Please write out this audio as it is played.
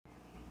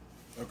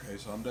Okay,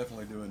 so I'm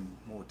definitely doing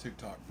more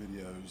TikTok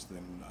videos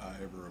than I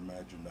ever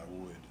imagined I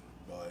would.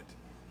 But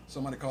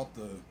somebody caught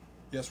the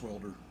Yes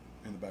welder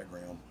in the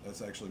background.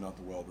 That's actually not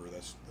the welder.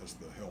 That's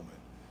the helmet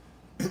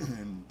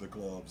and the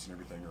gloves and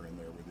everything are in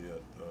there with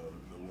it.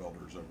 The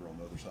welder's over on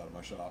the other side of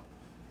my shop.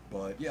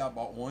 But yeah, I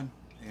bought one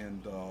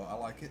and I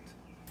like it.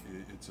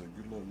 It's a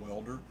good little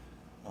welder.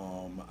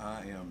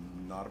 I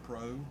am not a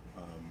pro.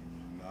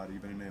 I'm not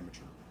even an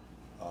amateur.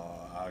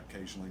 I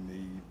occasionally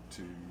need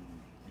to,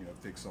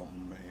 fix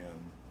something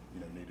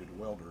and, needed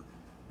a welder.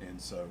 And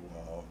so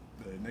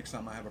the next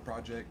time I have a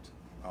project,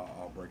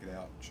 I'll break it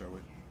out, show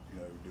it,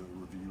 do a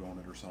review on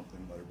it or something,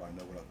 let everybody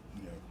know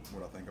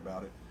what I think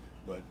about it.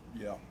 But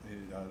yeah,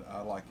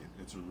 I like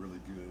it. It's a really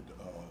good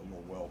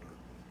little welder.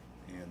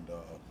 And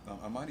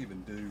I might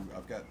even do,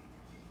 I've got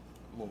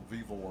a little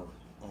Vevor.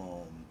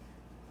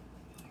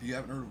 If you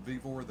haven't heard of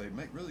Vevor, they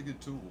make really good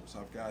tools.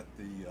 I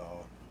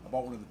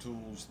bought one of the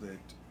tools that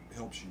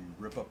helps you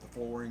rip up the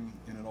flooring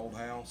in an old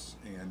house,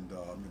 and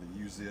I'm going to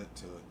use it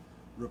to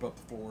rip up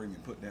the flooring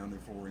and put down new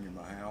flooring in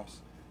my house.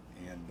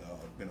 And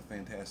been a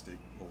fantastic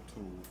little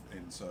tool.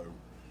 And so,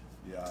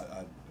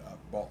 yeah, I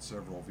bought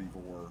several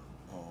Vevor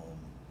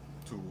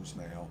tools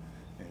now.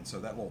 And so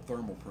that little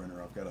thermal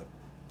printer, I've got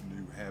a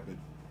new habit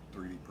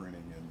 3D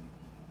printing and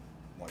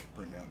like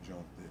printing out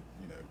junk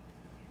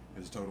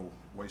that is a total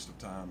waste of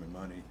time and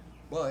money.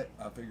 But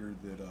I figured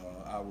that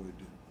I would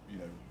you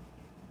know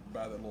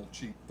buy that little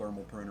cheap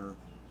thermal printer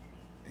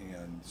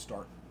and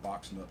start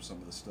boxing up some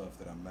of the stuff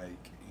that I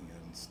make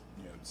and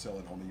sell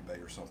it on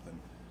eBay or something.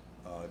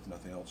 If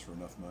nothing else, for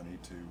enough money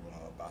to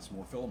buy some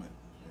more filament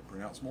and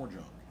print out some more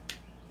junk.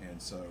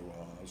 And so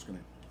I was going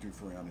to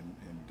goof around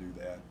and do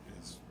that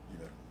as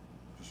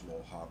just a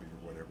little hobby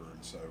or whatever.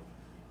 And so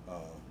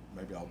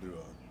maybe I'll do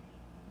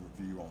a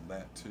review on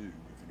that too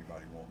if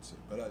anybody wants it.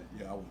 But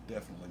yeah, I will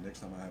definitely next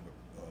time I have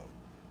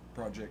a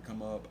project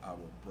come up, I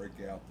will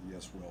break out the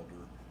Yes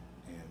welder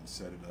and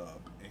set it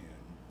up and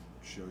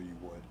show you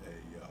what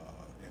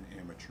an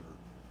amateur,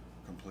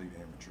 complete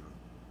amateur,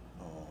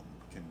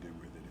 can do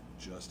with it and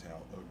just how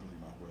ugly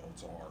my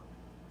welds are.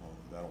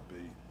 That'll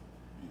be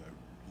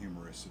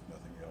humorous if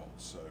nothing else.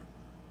 So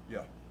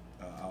yeah,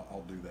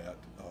 I'll do that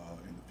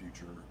in the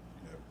future.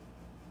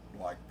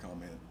 Like,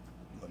 comment,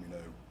 let me know